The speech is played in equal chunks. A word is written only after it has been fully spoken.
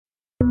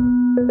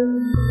Welcome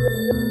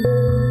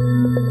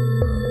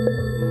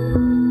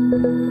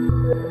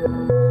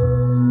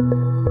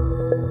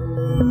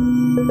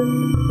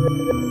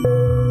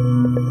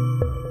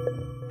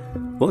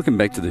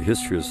back to the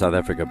History of South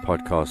Africa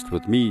podcast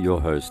with me,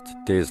 your host,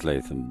 Des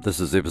Latham. This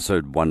is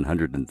episode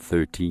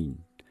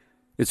 113.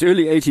 It's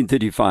early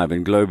 1835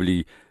 and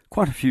globally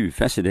quite a few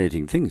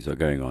fascinating things are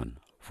going on.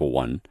 For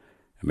one,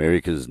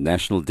 America's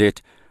national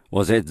debt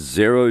was at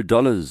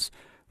 $0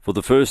 for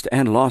the first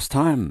and last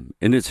time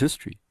in its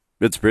history.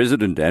 Its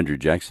president, Andrew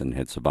Jackson,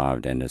 had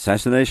survived an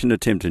assassination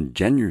attempt in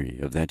January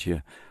of that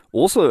year.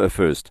 Also a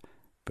first,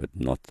 but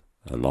not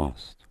a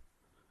last.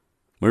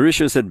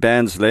 Mauritius had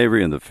banned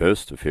slavery on the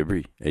 1st of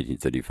February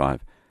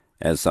 1835,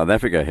 as South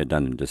Africa had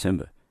done in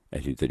December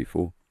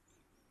 1834.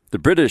 The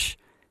British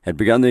had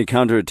begun their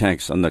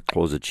counterattacks on the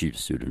Xhosa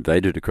chiefs who had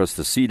invaded across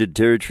the ceded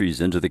territories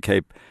into the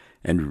Cape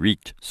and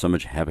wreaked so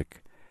much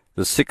havoc.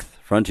 The Sixth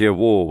Frontier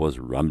War was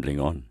rumbling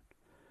on.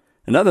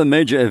 Another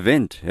major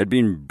event had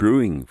been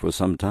brewing for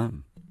some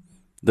time.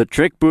 The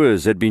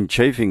trekboers had been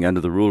chafing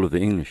under the rule of the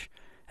English,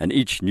 and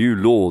each new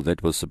law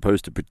that was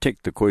supposed to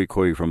protect the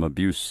Khoekhoe from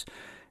abuse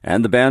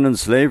and the ban on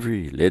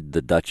slavery led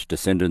the Dutch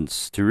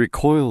descendants to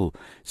recoil,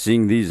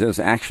 seeing these as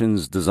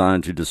actions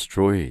designed to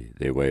destroy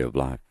their way of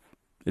life.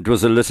 It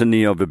was a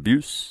litany of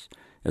abuse,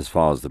 as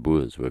far as the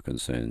Boers were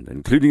concerned,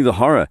 including the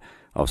horror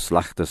of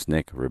Slagter's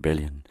neck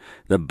rebellion,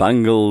 the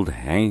bungled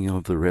hanging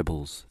of the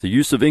rebels, the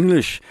use of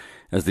English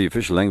as the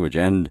official language,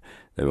 and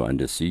they were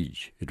under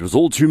siege. It was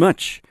all too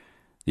much.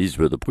 These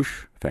were the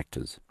push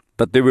factors.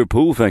 But there were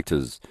pull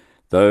factors.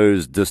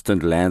 Those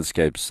distant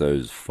landscapes,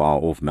 those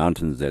far-off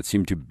mountains that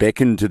seemed to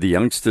beckon to the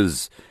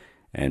youngsters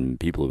and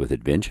people with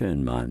adventure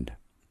in mind.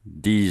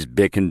 These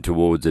beckoned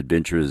towards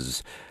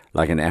adventurers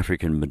like an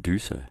African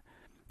Medusa.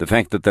 The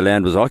fact that the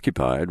land was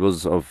occupied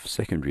was of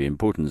secondary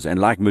importance, and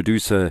like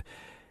Medusa,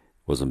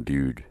 was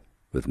imbued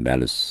with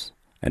malice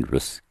and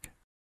risk.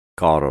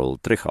 Karel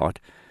Trichardt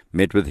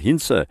met with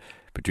Hintsa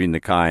between the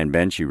Kei and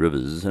Bashee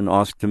rivers and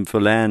asked him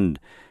for land,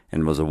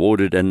 and was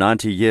awarded a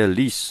 90-year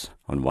lease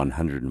on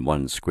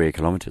 101 square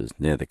kilometres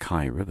near the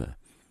Kei River.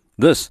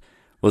 This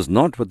was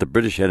not what the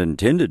British had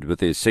intended with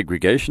their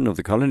segregation of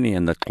the colony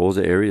and the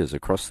Xhosa areas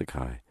across the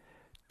Kei.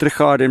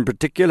 Trichardt in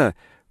particular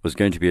was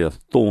going to be a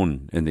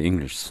thorn in the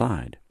English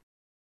side.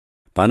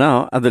 By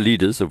now, other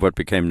leaders of what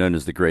became known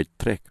as the Great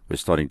Trek were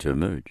starting to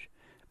emerge.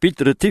 Piet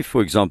Retief,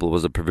 for example,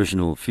 was a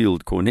provisional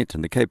field cornet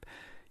in the Cape.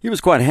 He was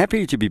quite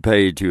happy to be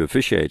paid to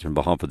officiate on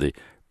behalf of the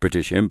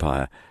British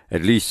Empire,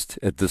 at least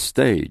at this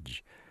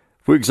stage.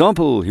 For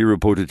example, he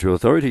reported to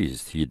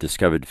authorities he had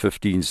discovered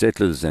 15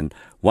 settlers and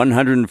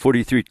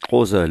 143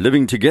 Xhosa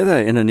living together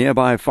in a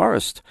nearby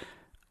forest,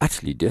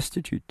 utterly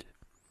destitute.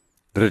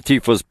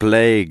 Retief was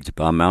plagued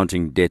by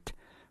mounting debt,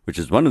 which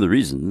is one of the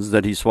reasons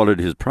that he swallowed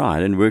his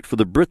pride and worked for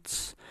the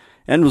Brits,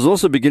 and was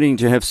also beginning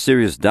to have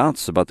serious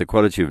doubts about the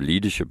quality of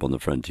leadership on the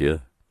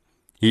frontier.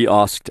 He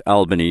asked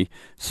Albany,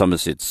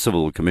 Somerset's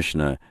civil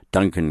commissioner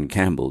Duncan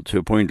Campbell, to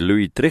appoint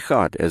Louis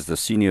Trichardt as the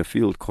senior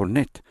field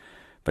cornet,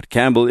 but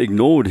Campbell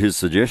ignored his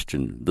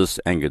suggestion. This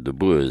angered the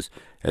Boers,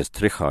 as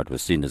Trichardt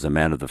was seen as a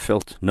man of the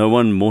veld, no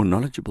one more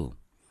knowledgeable.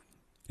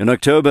 In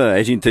October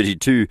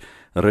 1832,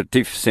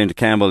 Retief sent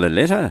Campbell a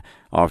letter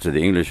after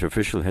the English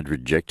official had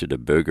rejected a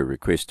burgher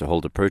request to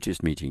hold a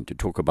protest meeting to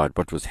talk about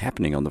what was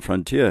happening on the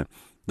frontier.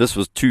 This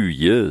was 2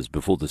 years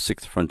before the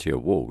Sixth Frontier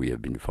War we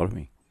have been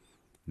following.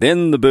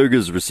 Then the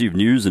burghers received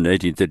news in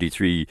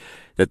 1833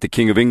 that the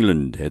King of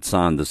England had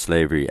signed the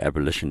Slavery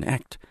Abolition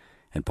Act,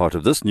 and part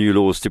of this new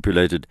law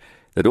stipulated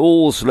that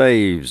all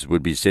slaves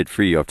would be set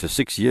free after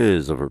 6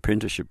 years of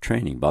apprenticeship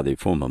training by their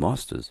former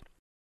masters.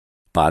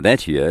 By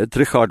that year,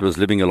 Trichardt was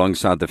living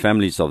alongside the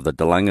families of the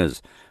De Langers,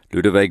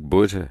 Ludwig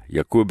Botha,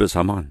 Jacobus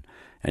Haman,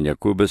 and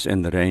Jacobus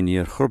and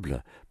Reinier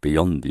Grobler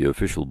beyond the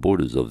official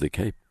borders of the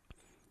Cape.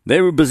 They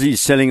were busy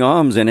selling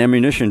arms and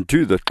ammunition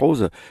to the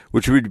Xhosa,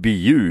 which would be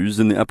used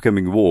in the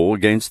upcoming war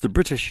against the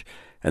British,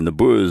 and the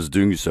Boers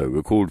doing so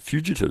were called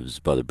fugitives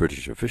by the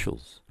British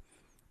officials.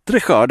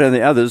 Trichardt and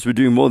the others were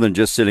doing more than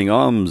just selling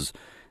arms.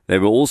 They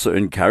were also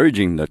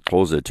encouraging the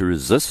Xhosa to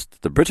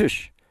resist the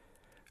British.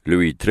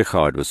 Louis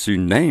Trichardt was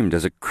soon named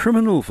as a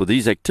criminal for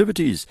these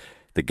activities.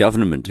 The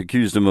government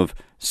accused him of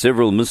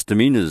several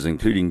misdemeanors,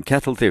 including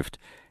cattle theft,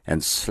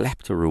 and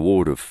slapped a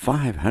reward of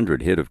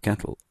 500 head of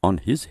cattle on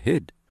his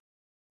head.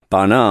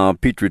 By now,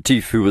 Piet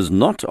Retief, who was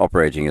not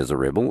operating as a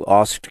rebel,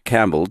 asked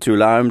Campbell to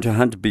allow him to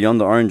hunt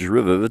beyond the Orange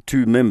River with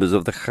 2 members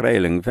of the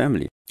recoiling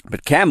family.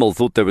 But Campbell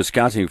thought they were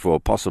scouting for a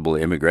possible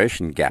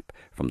immigration gap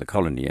from the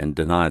colony and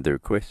denied the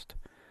request.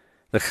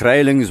 The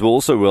recoilings were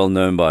also well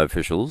known by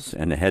officials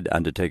and had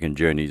undertaken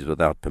journeys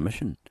without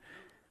permission.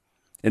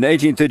 In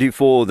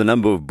 1834, the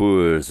number of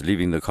Boers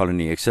leaving the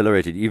colony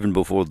accelerated even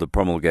before the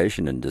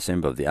promulgation in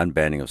December of the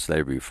unbanning of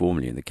slavery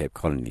formally in the Cape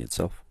Colony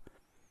itself.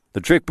 The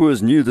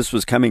trekboers knew this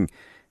was coming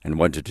and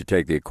wanted to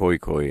take their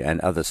Khoekhoe and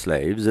other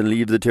slaves and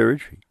leave the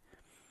territory.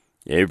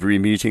 Every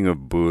meeting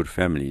of Boer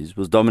families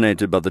was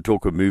dominated by the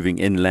talk of moving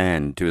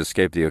inland to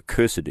escape the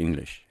accursed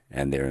English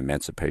and their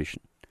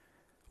emancipation.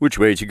 Which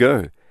way to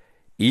go?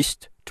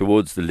 East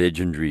towards the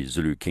legendary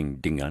Zulu king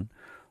Dingaan,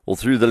 or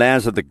through the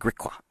lands of the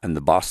Khoekhoe and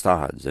the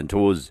Bastards and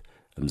towards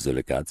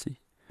Umzilikazi.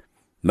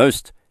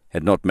 Most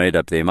had not made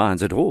up their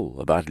minds at all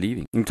about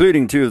leaving,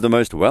 including two of the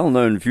most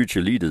well-known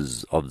future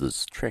leaders of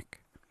this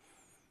trek.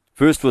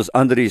 First was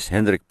Andries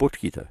Hendrik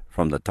Potgieter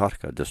from the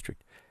Tarka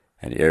district,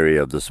 an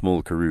area of the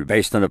small Karoo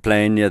based on a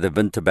plain near the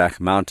Winterbach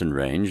mountain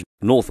range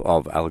north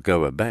of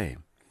Algoa Bay.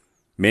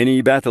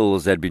 Many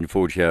battles had been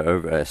fought here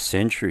over a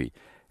century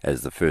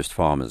as the first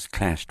farmers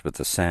clashed with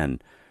the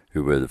San,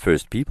 who were the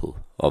first people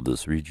of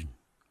this region.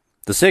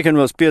 The second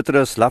was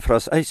Petrus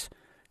Lafras Eis,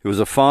 who was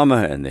a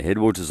farmer in the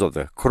headwaters of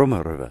the Kei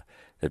River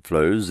that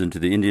flows into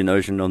the Indian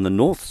Ocean on the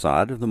north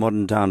side of the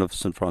modern town of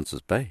St.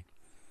 Francis Bay.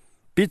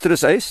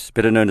 Petrus Eis,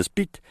 better known as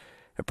Piet,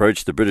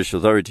 approached the British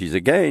authorities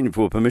again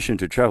for permission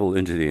to travel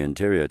into the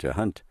interior to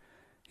hunt.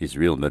 His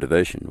real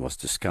motivation was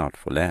to scout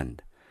for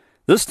land.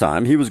 This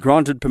time he was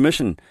granted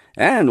permission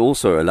and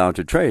also allowed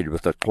to trade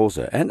with the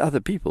Xhosa and other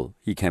people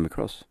he came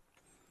across.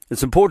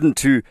 It's important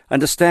to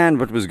understand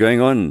what was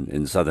going on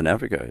in southern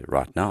Africa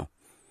right now.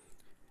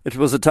 It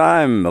was a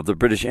time of the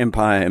British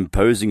Empire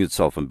imposing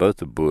itself on both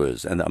the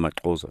Boers and the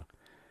Xhosa.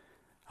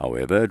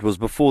 However, it was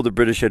before the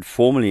British had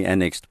formally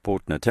annexed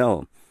Port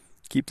Natal.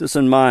 Keep this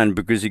in mind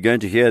because you're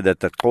going to hear that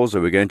the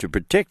Xhosa were going to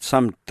protect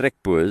some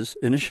trekboers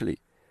initially.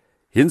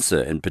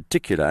 Hintsa in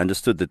particular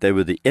understood that they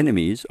were the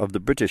enemies of the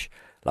British,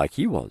 like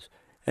he was,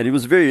 and he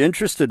was very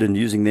interested in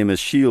using them as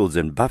shields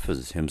and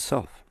buffers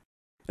himself.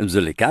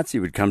 Umzilikazi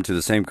would come to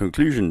the same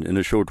conclusion in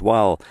a short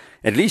while,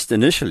 at least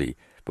initially,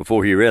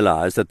 before he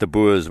realized that the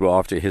Boers were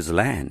after his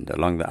land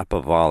along the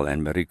Upper Vaal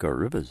and Marico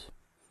rivers.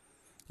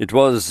 It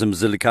was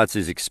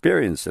Umzilikazi's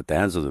experience at the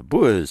hands of the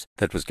Boers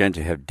that was going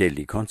to have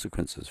deadly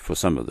consequences for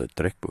some of the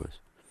trekboers.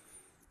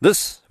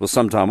 This was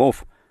some time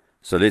off,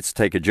 so let's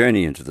take a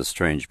journey into the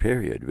strange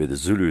period where the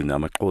Zulu and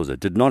the Xhosa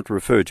did not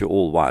refer to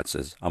all whites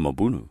as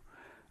Amabunu,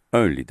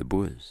 only the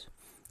Boers.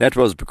 That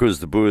was because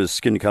the Boers'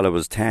 skin color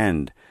was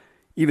tanned,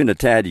 even a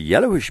tad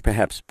yellowish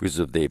perhaps because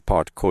of their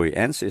part Khoi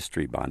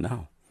ancestry by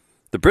now.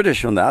 The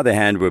British, on the other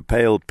hand, were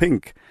pale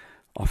pink,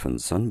 often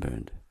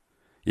sunburned.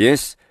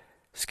 Yes,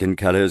 skin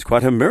color is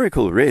quite a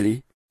miracle,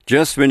 really.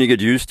 Just when you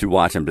get used to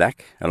white and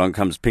black, along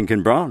comes pink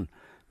and brown,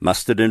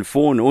 mustard and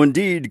fawn, or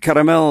indeed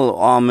caramel,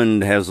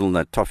 almond,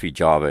 hazelnut, toffee,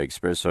 Java,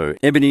 espresso,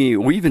 ebony,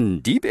 or even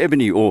deep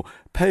ebony, or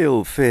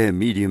pale, fair,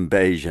 medium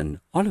beige, and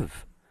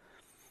olive.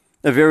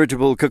 A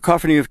veritable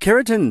cacophony of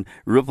keratin,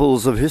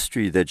 ripples of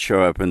history that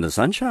show up in the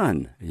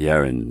sunshine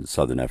here in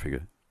southern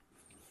Africa.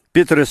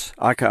 Petrus,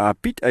 aka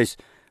Piet Eis,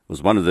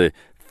 was one of the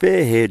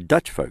fair-haired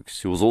Dutch folks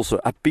who was also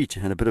upbeat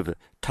and a bit of a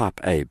type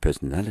A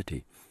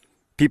personality.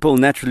 People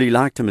naturally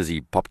liked him as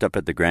he popped up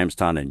at the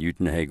Grahamstown and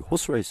Uitenhage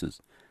horse races.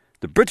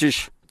 The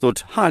British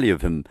thought highly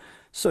of him,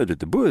 so did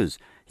the Boers.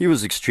 He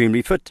was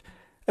extremely fit,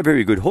 a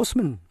very good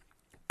horseman.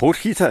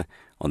 Potgieter,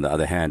 on the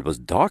other hand, was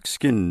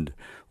dark-skinned,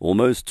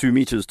 almost 2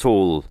 meters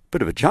tall,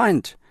 bit of a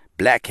giant,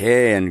 black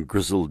hair and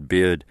grizzled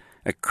beard,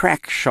 a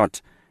crack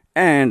shot,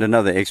 and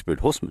another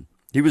expert horseman.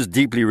 He was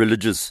deeply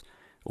religious,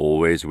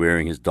 always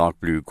wearing his dark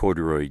blue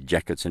corduroy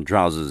jackets and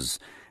trousers,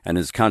 and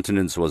his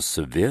countenance was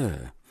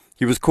severe.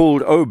 He was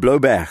called O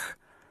Blouberg,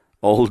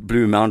 Old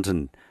Blue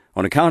Mountain,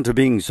 on account of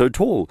being so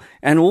tall,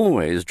 and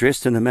always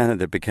dressed in a manner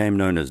that became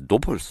known as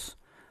doppers.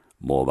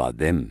 More about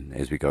them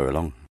as we go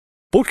along.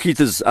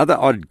 Potgieter's other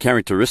odd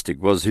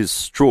characteristic was his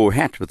straw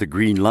hat with a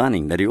green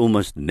lining that he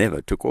almost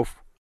never took off.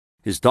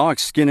 His dark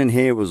skin and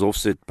hair was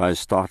offset by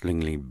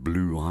startlingly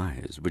blue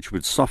eyes, which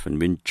would soften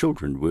when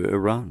children were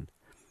around.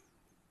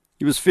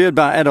 He was feared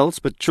by adults,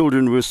 but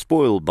children were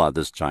spoiled by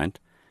this giant,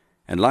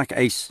 and like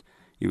Ace,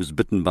 he was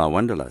bitten by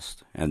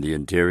wanderlust, and the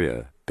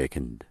interior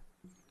beckoned.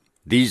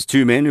 These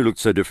two men, who looked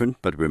so different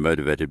but were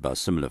motivated by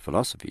similar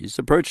philosophies,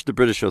 approached the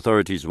British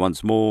authorities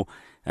once more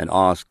and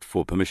asked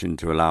for permission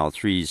to allow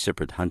 3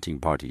 separate hunting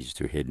parties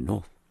to head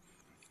north.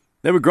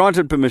 They were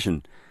granted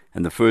permission,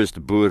 and the first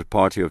Boer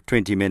party of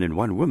 20 men and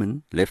 1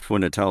 woman left for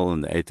Natal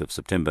on the 8th of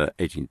September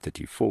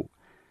 1834.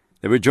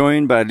 They were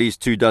joined by at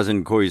least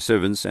 24 Khoi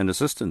servants and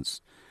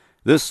assistants.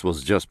 This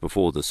was just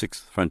before the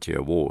 6th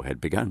Frontier War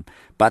had begun,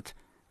 but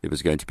there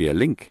was going to be a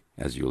link,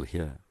 as you'll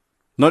hear.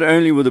 Not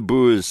only were the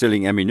Boers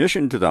selling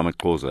ammunition to the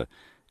Xhosa,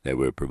 they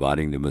were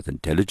providing them with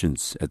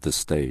intelligence at this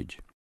stage.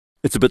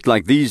 It's a bit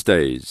like these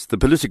days. The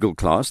political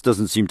class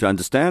doesn't seem to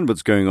understand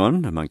what's going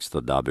on amongst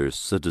the diverse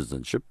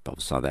citizenship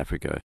of South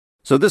Africa.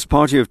 So this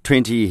party of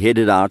 20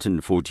 headed out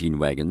in 14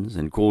 wagons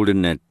and called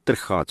in at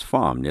Trichardt's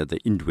farm near the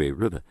Indwe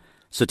River,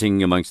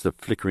 sitting amongst the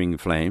flickering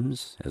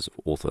flames, as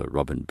author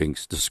Robin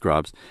Binks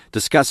describes,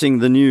 discussing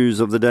the news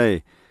of the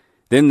day.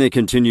 Then they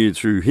continued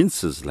through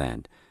Hintsa's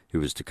land, who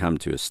was to come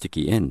to a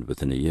sticky end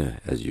within a year,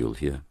 as you'll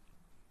hear.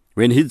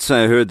 When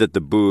Hintsa heard that the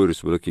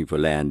Boers were looking for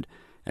land,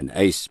 and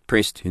Ace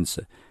pressed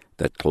Hintsa,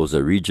 that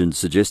Xhosa region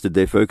suggested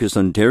they focus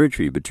on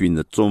territory between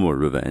the Tsomo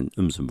River and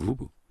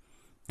Umzimvubu.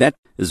 That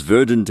is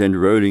verdant and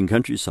rolling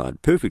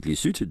countryside, perfectly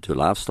suited to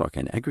livestock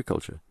and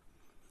agriculture.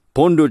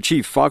 Pondo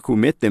chief Khoekhoe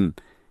met them.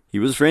 He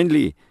was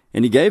friendly,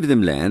 and he gave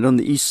them land on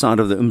the east side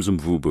of the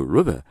Umzimvubu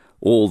River,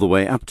 all the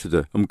way up to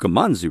the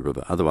Umkomazi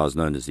River, otherwise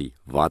known as the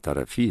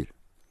Waterrivier.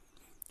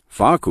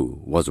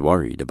 Khoekhoe was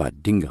worried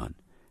about Dingaan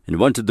and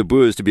wanted the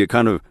Boers to be a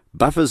kind of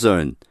buffer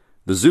zone.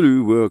 The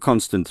Zulu were a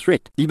constant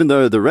threat, even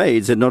though the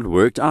raids had not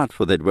worked out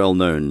for that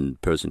well-known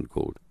person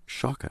called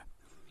Shaka.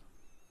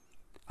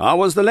 "How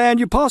was the land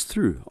you passed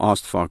through?"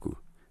 asked Khoekhoe.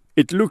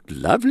 "It looked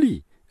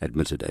lovely,"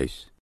 admitted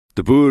Ace.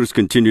 The Boers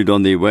continued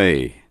on their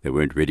way. They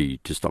weren't ready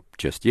to stop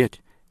just yet,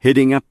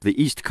 heading up the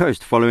east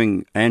coast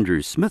following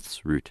Andrew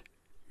Smith's route.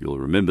 You'll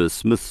remember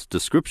Smith's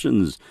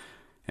descriptions,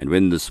 and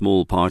when the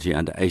small party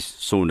under Ace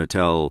saw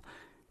Natal,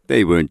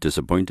 they weren't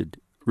disappointed.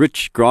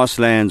 Rich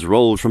grasslands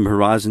rolled from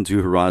horizon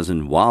to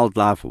horizon.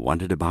 Wildlife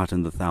wandered about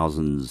in the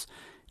thousands.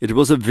 It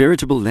was a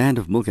veritable land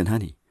of milk and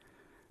honey.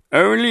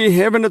 "Only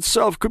heaven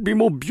itself could be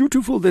more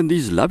beautiful than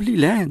these lovely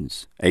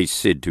lands," Ace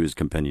said to his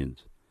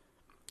companions.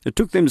 It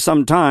took them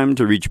some time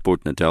to reach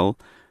Port Natal,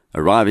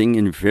 arriving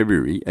in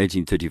February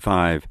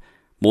 1835,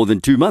 more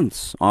than 2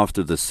 months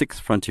after the Sixth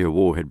Frontier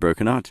War had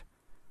broken out.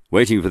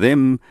 Waiting for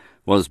them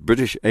was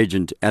British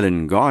agent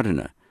Alan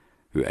Gardiner,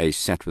 who Ace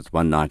sat with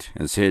one night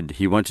and said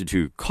he wanted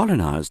to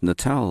colonize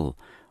Natal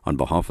on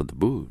behalf of the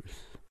Boers.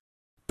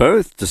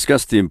 Both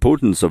discussed the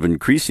importance of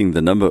increasing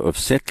the number of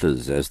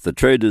settlers as the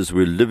traders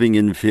were living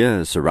in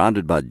fear,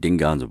 surrounded by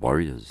Dingaan's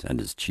warriors and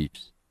his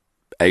chiefs.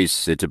 Ace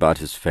set about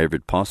his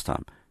favourite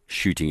pastime,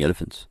 shooting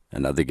elephants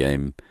and other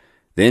game,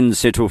 then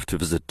set off to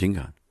visit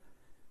Dingaan.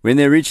 When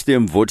they reached the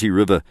Mvoti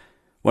River,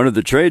 one of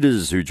the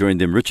traders who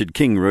joined them, Richard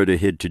King, rode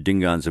ahead to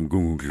Dingaan's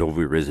bungled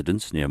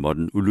residence near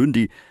modern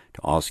Ulundi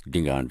to ask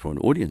Dingaan for an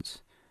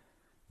audience.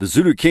 The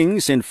Zulu king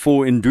sent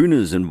 4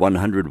 indunas and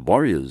 100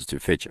 warriors to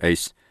fetch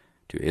Ace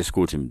to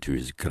escort him to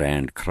his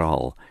grand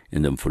kraal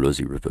in the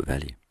Mfolozi River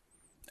Valley.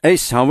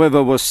 Ace,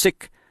 however, was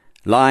sick,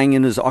 lying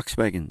in his ox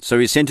wagon, so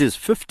he sent his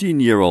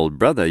 15-year-old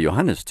brother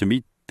Johannes to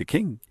meet the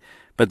king.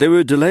 But they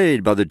were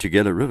delayed by the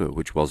Tugela River,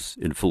 which was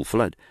in full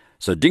flood,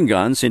 so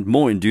Dingaan sent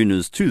more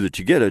indunas to the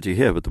Tugela to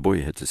hear what the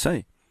boy had to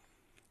say.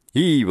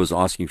 He was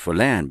asking for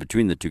land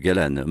between the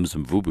Tugela and the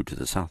Mzimvubu to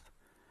the south.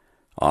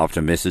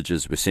 After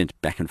messages were sent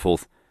back and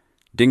forth,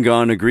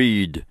 Dingaan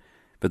agreed,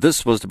 but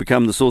this was to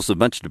become the source of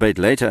much debate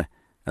later,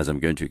 as I'm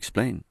going to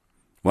explain.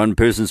 One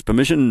person's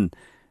permission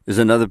is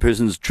another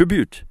person's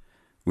tribute.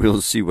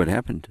 We'll see what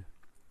happened.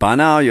 By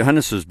now,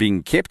 Johannes was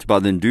being kept by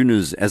the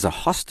indunas as a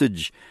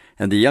hostage,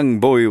 and the young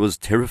boy was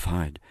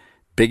terrified,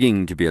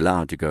 begging to be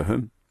allowed to go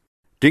home.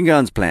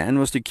 Dingaan's plan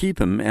was to keep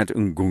him at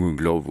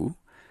Ngungunglovu,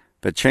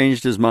 but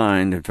changed his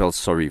mind and felt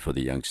sorry for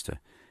the youngster.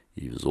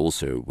 He was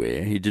also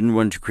aware he didn't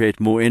want to create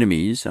more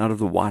enemies out of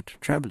the white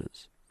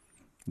travellers.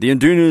 The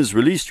indunas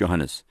released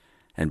Johannes,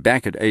 and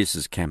back at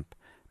Ace's camp,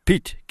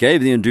 Piet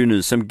gave the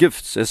indunas some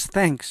gifts as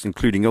thanks,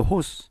 including a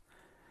horse.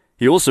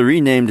 He also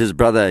renamed his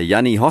brother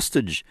Jannie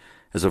hostage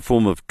as a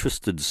form of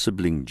twisted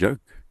sibling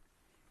joke.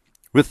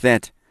 With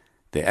that,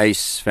 the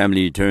Ace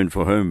family turned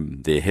for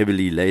home, their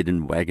heavily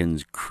laden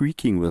wagons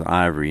creaking with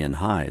ivory and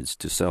hides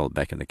to sell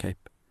back in the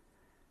Cape.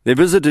 They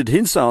visited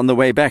Hintsa on the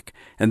way back,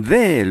 and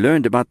there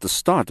learned about the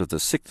start of the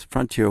Sixth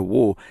Frontier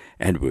War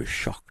and were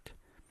shocked.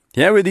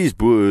 Here were these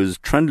Boers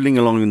trundling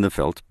along in the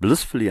veld,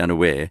 blissfully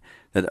unaware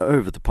that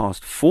over the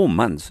past 4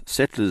 months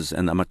settlers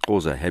and the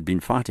Xhosa had been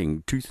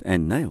fighting tooth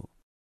and nail.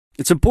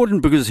 It's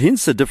important because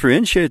Hintsa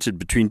differentiated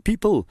between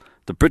people,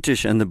 the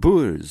British and the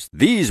Boers.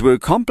 These were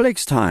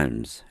complex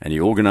times, and he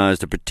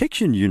organized a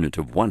protection unit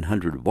of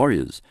 100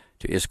 warriors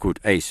to escort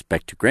Ace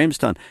back to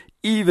Grahamstown,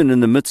 even in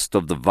the midst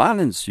of the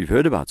violence you've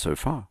heard about so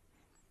far.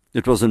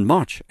 It was in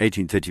March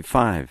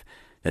 1835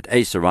 that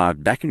Ace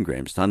arrived back in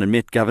Grahamstown and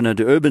met Governor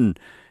de Urban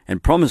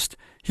and promised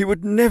he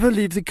would never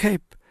leave the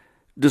Cape,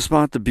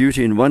 despite the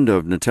beauty and wonder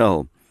of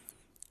Natal.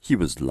 He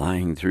was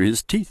lying through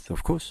his teeth,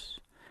 of course.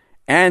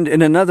 And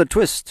in another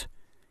twist,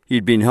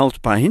 he'd been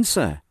helped by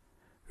Hintsa,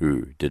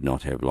 who did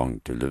not have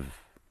long to live.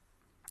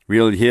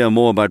 We'll hear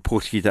more about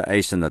Potgieter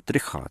Ace and the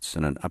Trichards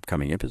in an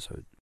upcoming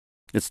episode.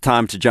 It's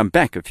time to jump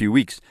back a few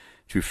weeks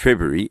to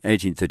February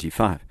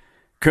 1835.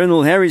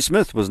 Colonel Harry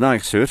Smith was now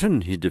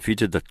certain he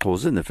defeated the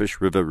Xhosa in the Fish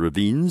River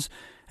ravines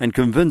and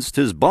convinced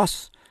his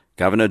boss,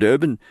 Governor de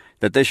Urban,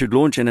 that they should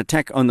launch an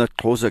attack on the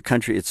Xhosa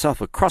country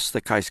itself across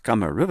the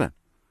Keiskamma River.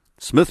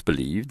 Smith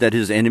believed that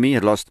his enemy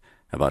had lost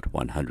about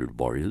 100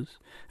 warriors,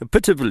 a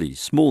pitifully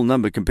small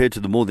number compared to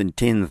the more than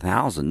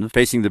 10,000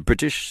 facing the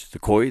British, the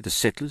Khoi, the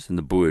settlers, and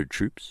the Boer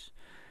troops.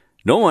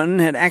 No one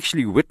had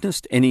actually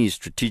witnessed any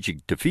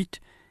strategic defeat.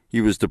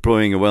 He was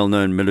deploying a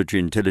well-known military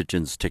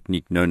intelligence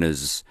technique known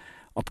as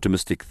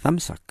optimistic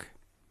thumbsuck.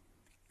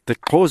 The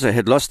Xhosa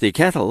had lost their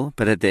cattle,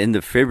 but at the end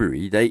of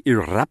February they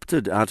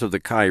erupted out of the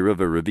Kei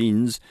River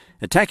ravines,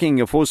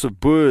 attacking a force of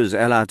Boers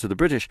allied to the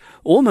British,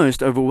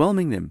 almost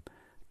overwhelming them.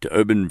 De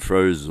Urban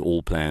froze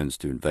all plans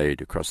to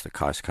invade across the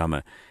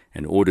Keiskamma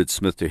and ordered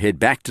Smith to head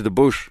back to the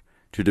bush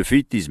to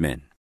defeat these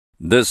men.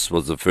 This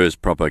was the first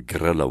proper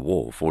guerrilla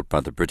war fought by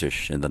the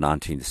British in the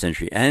 19th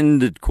century,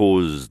 and it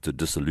caused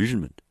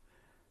disillusionment.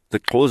 The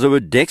Xhosa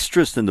were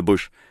dexterous in the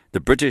bush, the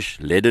British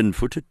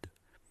leaden-footed.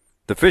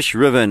 The Fish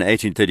River in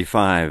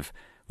 1835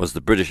 was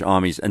the British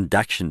Army's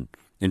induction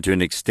into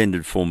an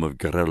extended form of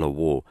guerrilla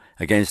war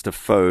against a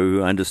foe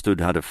who understood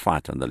how to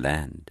fight on the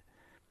land.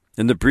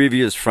 In the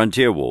previous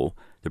frontier war,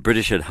 the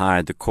British had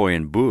hired the Khoi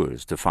and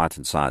Boers to fight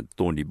inside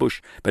Thorny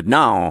Bush, but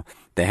now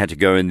they had to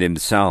go in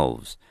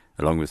themselves,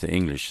 along with the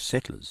English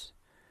settlers.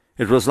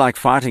 It was like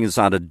fighting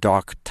inside a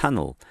dark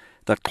tunnel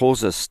that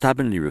Xhosa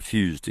stubbornly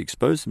refused to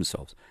expose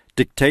themselves,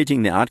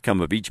 dictating the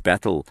outcome of each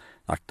battle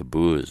like the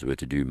Boers were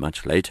to do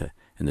much later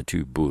in the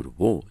two Boer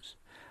wars.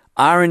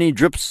 Irony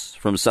drips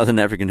from southern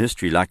African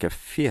history like a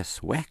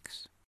fierce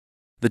wax.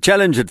 The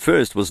challenge at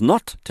first was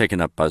not taken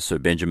up by Sir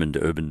Benjamin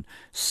d'Urban,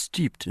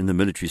 steeped in the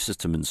military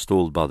system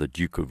installed by the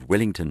Duke of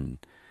Wellington.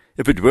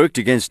 If it worked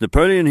against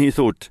Napoleon, he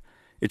thought,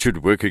 it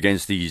should work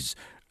against these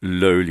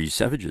lowly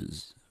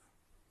savages.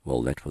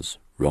 Well, that was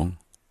wrong.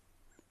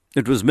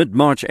 It was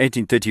mid-March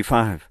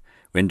 1835,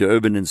 when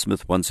d'Urban and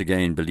Smith once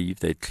again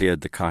believed they'd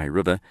cleared the Kei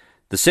River.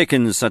 The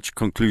second such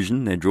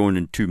conclusion they'd drawn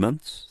in 2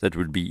 months that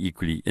would be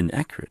equally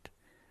inaccurate.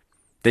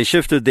 They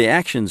shifted their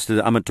actions to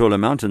the Amatola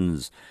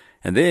Mountains,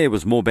 and there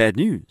was more bad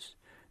news.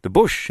 The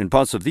bush in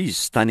parts of these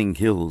stunning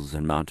hills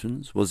and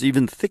mountains was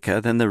even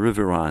thicker than the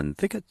riverine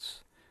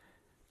thickets.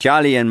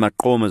 Charlie and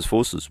Maqoma's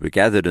forces were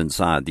gathered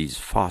inside these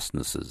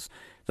fastnesses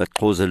that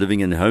Xhosa living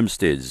in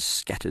homesteads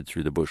scattered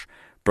through the bush,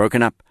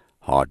 broken up,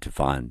 hard to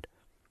find.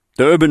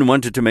 D'Urban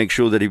wanted to make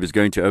sure that he was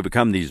going to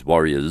overcome these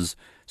warriors,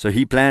 so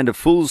he planned a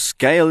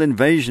full-scale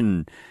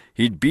invasion.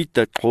 He'd beat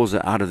the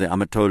Xhosa out of the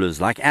Amatolas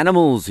like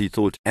animals, he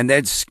thought, and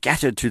they'd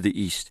scatter to the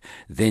east.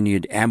 Then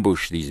he'd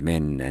ambush these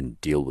men and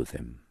deal with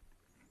them.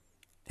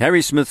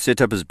 Harry Smith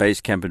set up his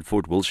base camp in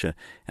Fort Wilshire,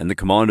 and the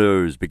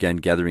commandos began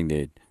gathering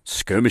there,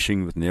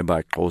 skirmishing with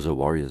nearby Xhosa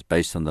warriors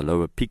based on the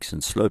lower peaks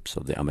and slopes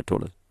of the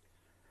Amatolas.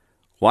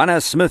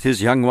 Juana Smith,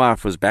 his young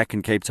wife, was back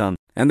in Cape Town,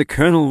 and the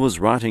colonel was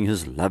writing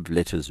his love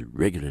letters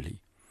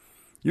regularly.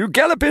 You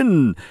gallop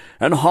in,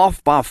 and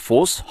half by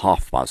force,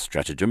 half by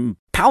stratagem,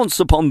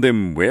 pounce upon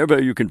them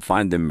wherever you can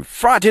find them,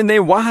 frighten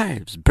their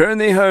wives, burn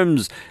their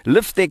homes,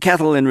 lift their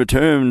cattle, and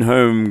return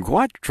home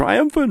quite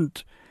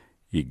triumphant.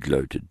 He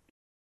gloated.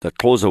 The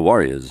Xhosa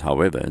warriors,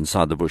 however,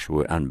 inside the bush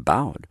were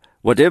unbowed,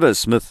 whatever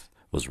Smith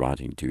was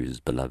writing to his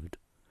beloved.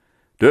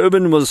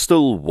 D'Urban was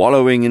still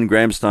wallowing in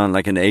Grahamstown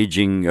like an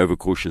aging,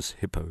 overcautious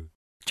hippo.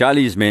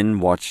 Charlie's men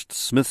watched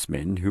Smith's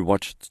men, who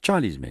watched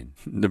Charlie's men.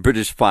 The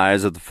British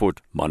fires at the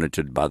fort,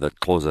 monitored by the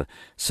Xhosa,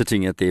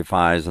 sitting at their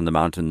fires on the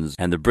mountains,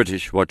 and the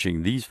British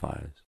watching these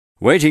fires.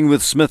 Waiting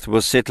with Smith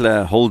was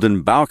settler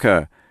Holden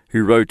Bowker,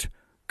 who wrote,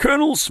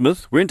 Colonel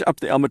Smith went up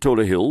the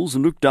Amatola hills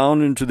and looked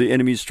down into the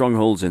enemy's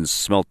strongholds and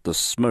smelt the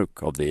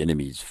smoke of the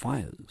enemy's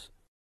fires.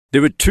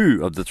 There were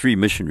 2 of the 3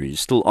 missionaries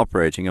still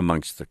operating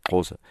amongst the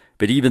Xhosa,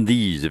 but even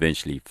these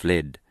eventually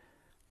fled.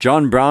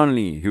 John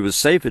Brownlee, who was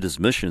safe at his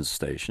mission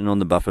station on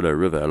the Buffalo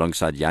River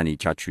alongside Jannie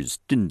Chachu's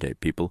Tinde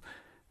people,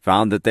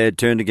 found that they had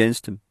turned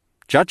against him.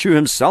 Chachu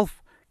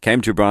himself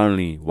came to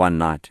Brownlee one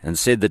night and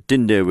said that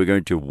Tinde were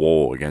going to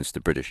war against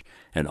the British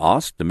and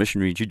asked the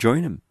missionary to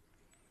join him.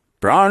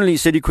 Brownlee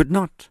said he could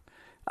not.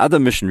 Other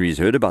missionaries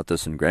heard about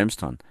this in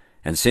Grahamstown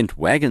and sent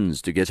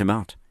wagons to get him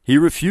out. He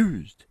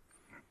refused.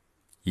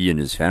 He and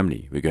his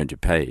family were going to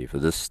pay for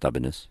this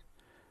stubbornness.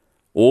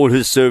 All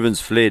his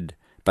servants fled,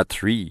 but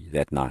 3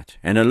 that night,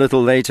 and a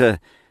little later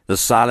the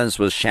silence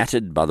was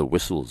shattered by the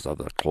whistles of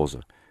the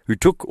Xhosa, who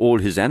took all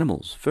his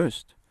animals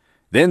first.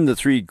 Then the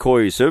 3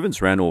 Khoi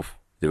servants ran off.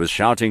 There was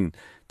shouting.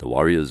 The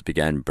warriors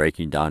began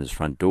breaking down his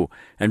front door,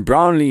 and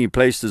Brownlee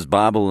placed his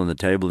Bible on the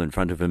table in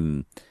front of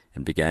him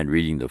and began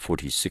reading the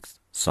 46th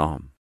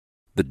Psalm.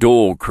 The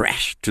door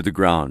crashed to the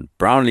ground.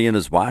 Brownlee and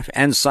his wife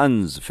and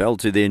sons fell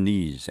to their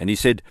knees, and he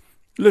said,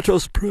 Let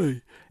us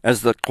pray,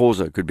 as the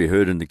Xhosa could be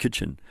heard in the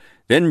kitchen,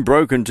 then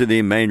broke into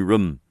their main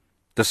room.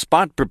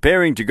 Despite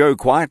preparing to go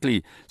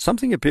quietly,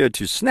 something appeared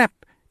to snap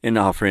in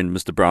our friend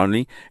Mr.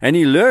 Brownlee, and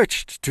he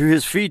lurched to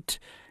his feet,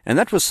 and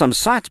that was some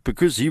sight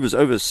because he was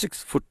over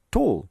 6 foot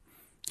tall.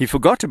 He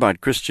forgot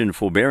about Christian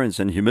forbearance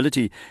and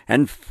humility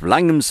and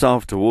flung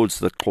himself towards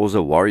the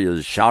Xhosa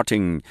warriors,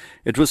 shouting.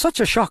 It was such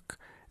a shock,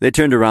 they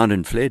turned around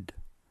and fled.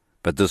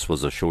 But this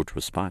was a short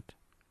respite.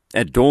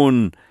 At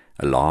dawn,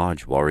 a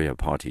large warrior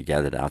party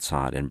gathered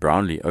outside, and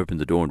Brownlee opened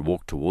the door and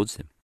walked towards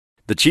them.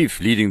 The chief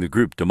leading the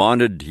group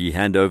demanded he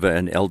hand over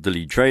an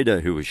elderly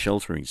trader who was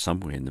sheltering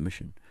somewhere in the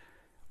mission.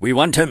 We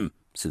want him,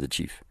 said the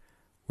chief.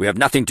 We have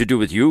nothing to do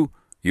with you.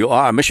 You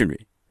are a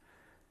missionary.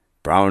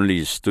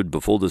 Brownlee stood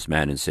before this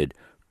man and said,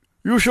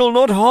 You shall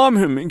not harm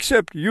him,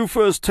 except you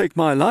first take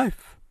my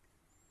life.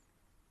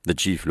 The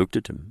chief looked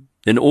at him,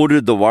 then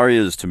ordered the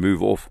warriors to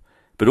move off,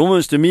 but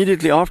almost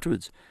immediately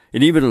afterwards,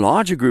 an even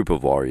larger group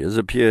of warriors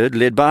appeared,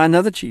 led by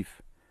another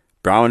chief.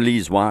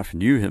 Brownlee's wife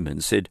knew him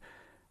and said,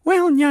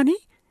 Well, Jannie,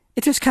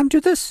 it has come to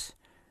this.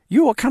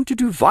 You are come to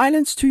do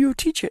violence to your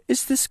teacher.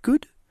 Is this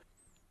good?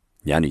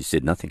 Jannie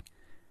said nothing,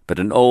 but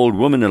an old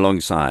woman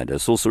alongside, a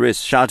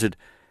sorceress, shouted,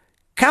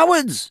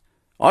 Cowards!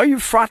 Are you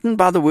frightened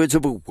by the words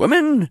of a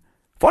woman?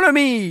 Follow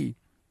me!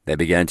 They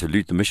began to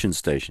loot the mission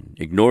station,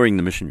 ignoring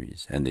the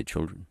missionaries and their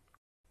children.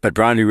 But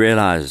Brownlee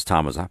realized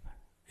time was up.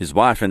 His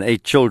wife and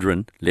 8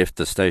 children left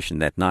the station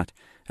that night,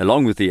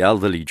 along with the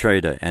elderly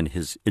trader and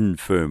his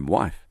infirm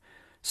wife,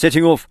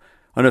 setting off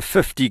on a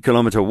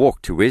 50-kilometre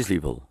walk to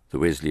Wesleyville, the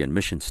Wesleyan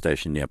mission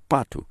station near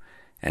Patu,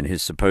 and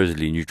his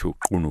supposedly neutral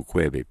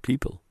Khoekhoe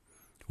people.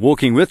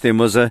 Walking with them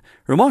was a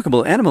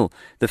remarkable animal,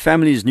 the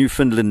family's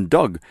Newfoundland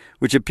dog,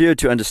 which appeared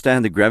to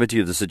understand the gravity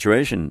of the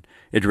situation.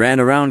 It ran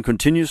around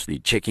continuously,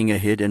 checking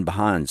ahead and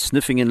behind,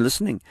 sniffing and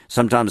listening,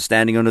 sometimes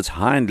standing on its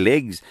hind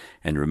legs,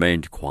 and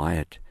remained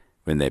quiet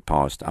when they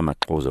passed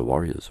Xhosa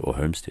warriors or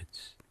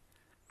homesteads.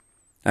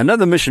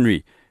 Another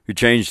missionary who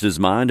changed his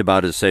mind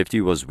about his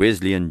safety was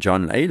Wesleyan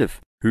John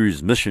Aleph,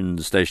 whose mission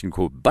station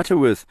called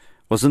Butterworth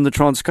was in the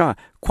Transkei,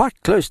 quite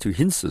close to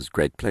Hintsa's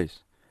great place.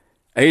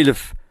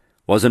 Aleph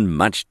was in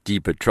much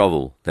deeper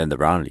trouble than the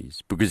Brownlees,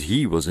 because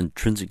he was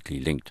intrinsically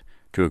linked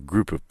to a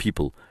group of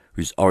people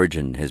whose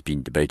origin has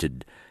been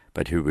debated,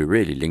 but who were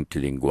really linked to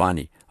the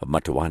Ngwani of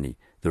Matawani,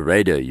 the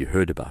raider you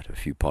heard about a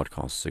few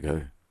podcasts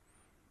ago.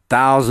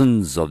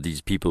 Thousands of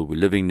these people were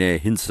living near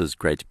Hintsa's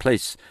great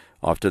place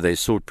after they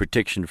sought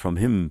protection from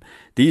him.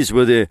 These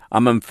were the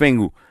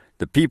Amamfengu,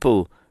 the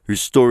people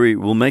whose story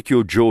will make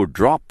your jaw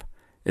drop.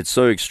 It's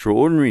so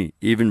extraordinary,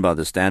 even by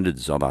the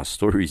standards of our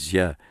stories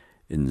here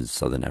in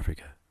Southern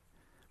Africa.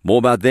 More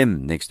about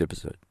them next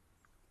episode.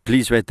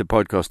 Please rate the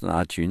podcast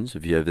on iTunes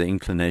if you have the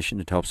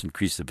inclination. It helps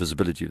increase the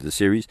visibility of the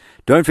series.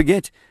 Don't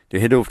forget to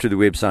head off to the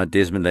website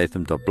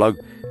desmondlatham.blog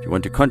if you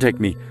want to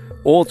contact me,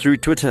 or through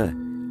Twitter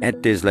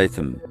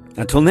 @DesLatham.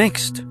 Until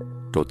next,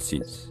 tot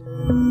ziens.